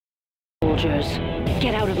soldiers.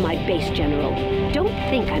 Get out of my base, General. Don't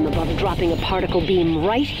think I'm above dropping a particle beam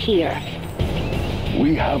right here.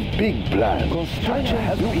 We have big plans. Construction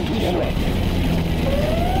has been selected.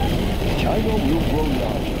 China will grow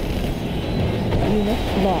larger. Unit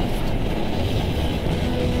lost.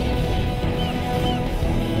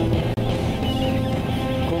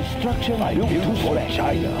 Construction built for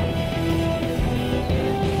China.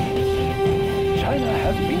 China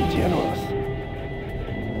has been generous.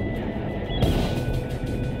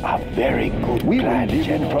 A very good plan,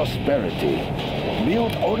 and prosperity.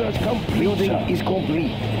 Build orders complete. Building is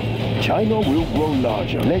complete. China will grow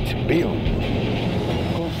larger. Let's build.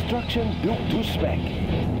 Construction built to spec.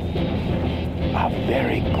 A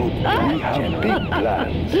very good plan. We have big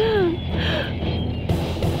plans.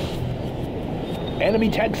 Enemy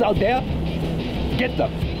tanks out there? Get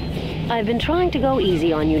them. I've been trying to go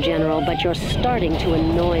easy on you, General, but you're starting to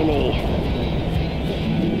annoy me.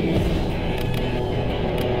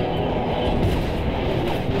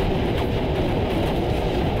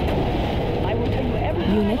 I will tell you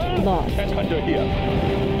everything. Unit lost. Test hunter here.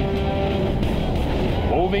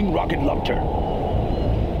 Moving rocket launcher.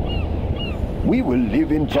 We will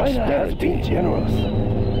live in prosperity. China has been generous.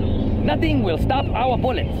 Nothing will stop our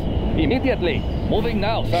bullets. Immediately. Moving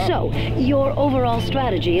now, sir. So, your overall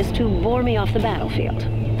strategy is to bore me off the battlefield.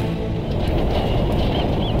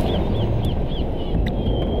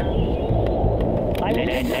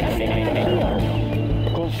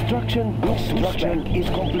 Construction is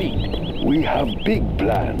complete. We have big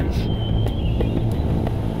plans.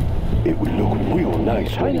 It will look real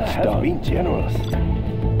nice when it's done. China has been generous.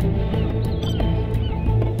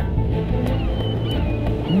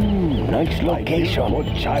 Nice location for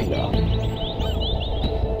China.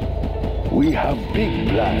 We have big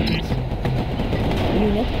plans.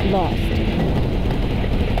 Unit lost.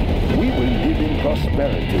 We will live in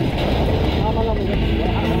prosperity.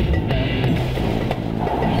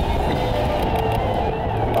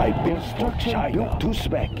 I built construction built to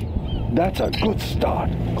spec. That's a good start.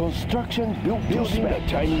 Construction built to spec.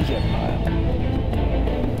 Chinese Empire.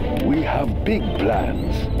 We have big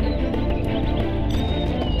plans.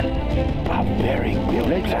 A very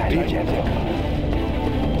good plan.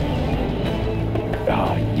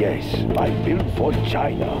 Ah, yes, I built for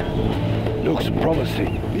China. Looks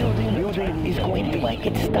promising. Building is going to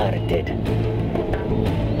get started.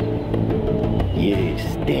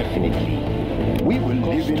 Yes, definitely. We will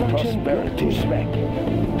live in prosperity.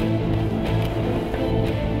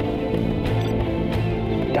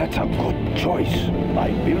 That's a good choice.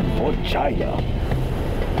 I built for China.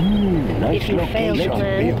 Nice if you fail to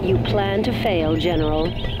plan, you plan to fail, General.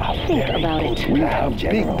 Think about it. We have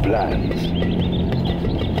big plans.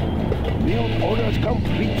 Build orders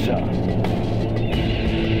complete, sir.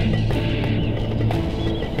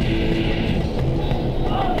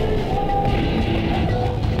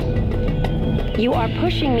 You are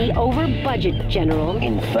pushing me over budget, General.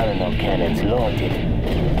 Infernal cannons loaded.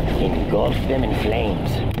 Engulf them in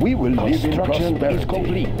flames. We will live in prosperity. Is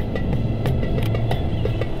complete.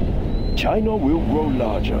 China will grow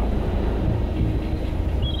larger.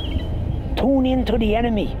 Tune in to the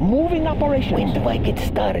enemy. Moving operations. When do I get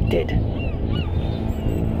started?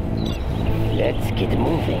 Let's get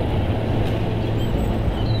moving.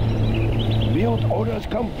 Build orders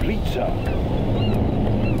complete, sir.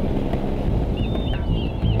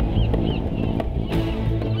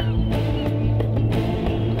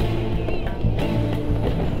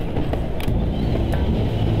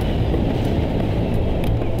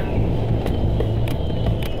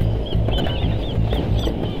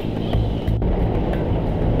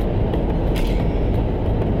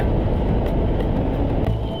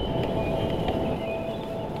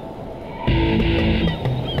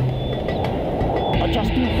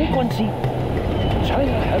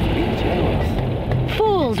 China has been generous.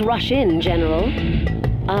 Fools rush in, General.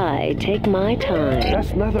 I take my time.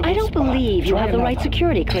 I don't believe you have the right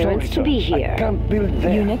security clearance to be here. I can't build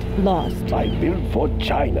there. Unit lost. I built for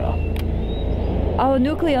China. Our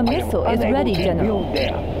nuclear missile is ready, General. Build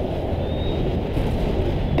there.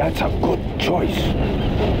 That's a good choice.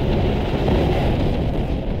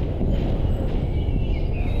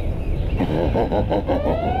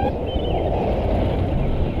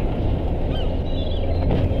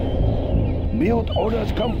 Build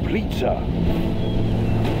orders complete, sir.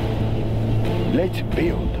 Let's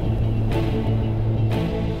build.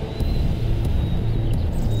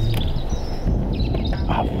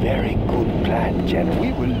 A very good plan, General.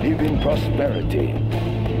 We will live in prosperity.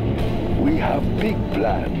 We have big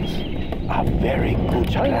plans. A very good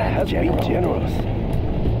China plan, has General. Been generous.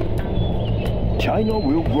 China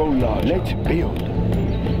will grow large. Let's build.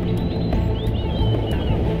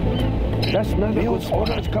 That's not build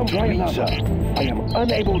orders complete, sir. I am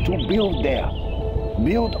unable to build there.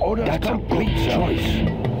 Build orders That's complete, a good choice.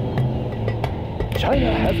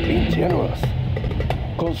 China has been generous.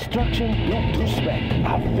 Construction built to spec.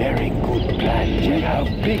 A very good plan. We have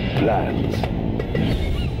big plans.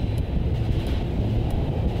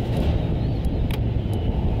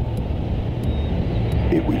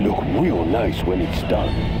 It will look real nice when it's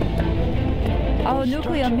done. Our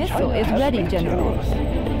nuclear missile is ready, General.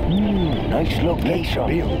 Nice location.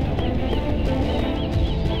 Build.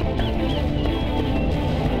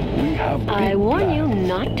 We have I warn you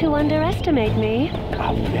not to underestimate me.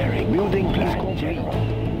 A very building plan, General.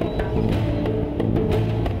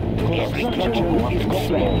 Construction is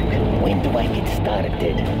complete. When do I get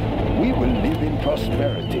started? We will live in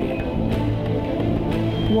prosperity.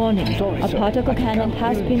 Warning, Sorry, a sir. particle cannon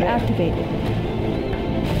has been activated.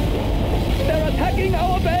 They're attacking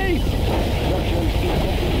our base! Construction is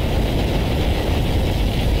complete.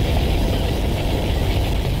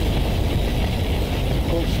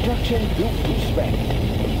 Construction built to spec.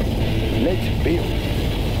 Let's build.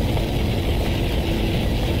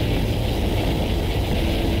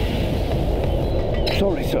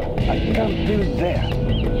 Sorry, sir. I can't build there.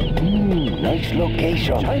 Nice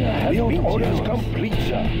location. China has build orders complete,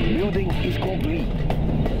 sir. Building is complete.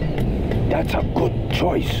 That's a good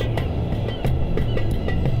choice.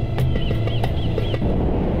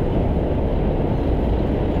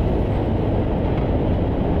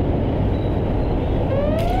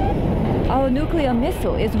 Our nuclear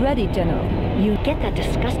missile is ready, General. You get that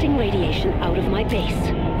disgusting radiation out of my base.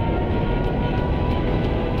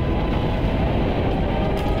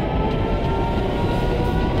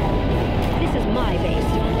 This is my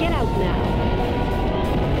base. Get out now.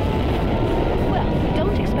 Well,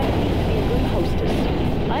 don't expect me to be a good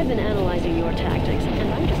hostess. I've been analyzing your tactics,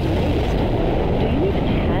 and I'm just amazed. Do you even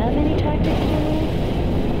have any tactics, General?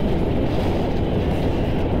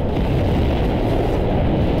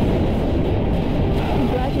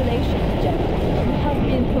 Congratulations, General. You have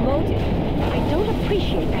been promoted. I don't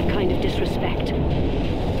appreciate that kind of disrespect.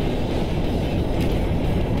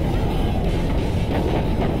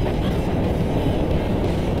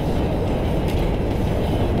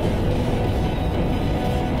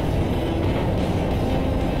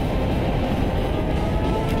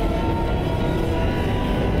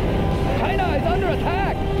 China is under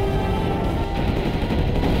attack!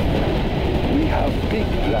 We have big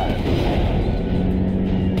plans.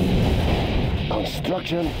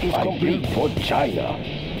 Construction is complete for China.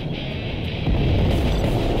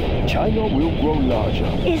 China will grow larger.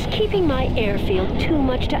 Is keeping my airfield too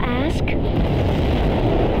much to ask?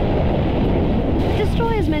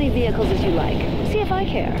 Destroy as many vehicles as you like. See if I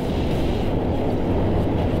care.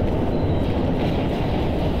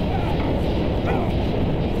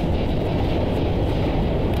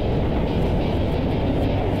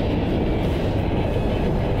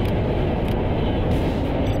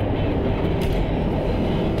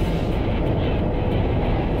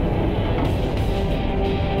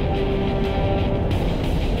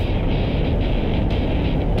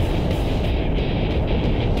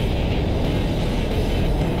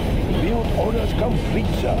 Build orders complete,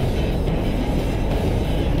 sir.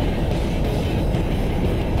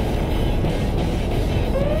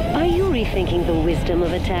 Are you rethinking the wisdom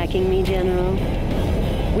of attacking me, General?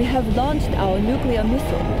 We have launched our nuclear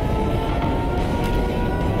missile.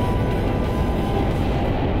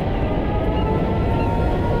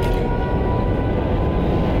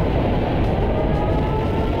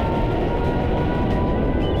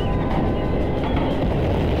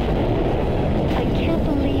 I can't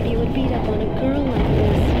believe you would beat up on a girl like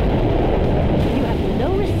this. You have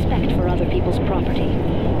no respect for other people's property.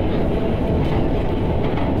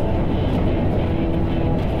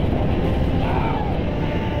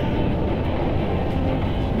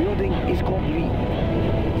 Building is complete.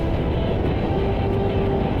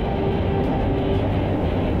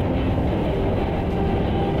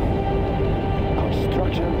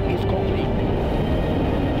 Construction is complete.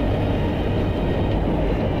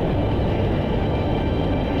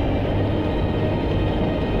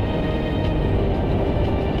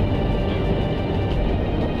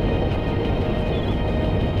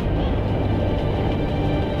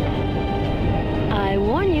 I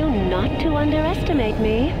warn you not to underestimate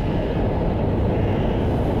me.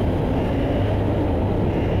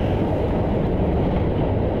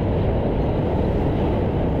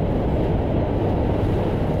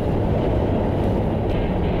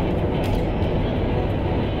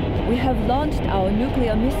 We have launched our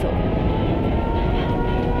nuclear missile.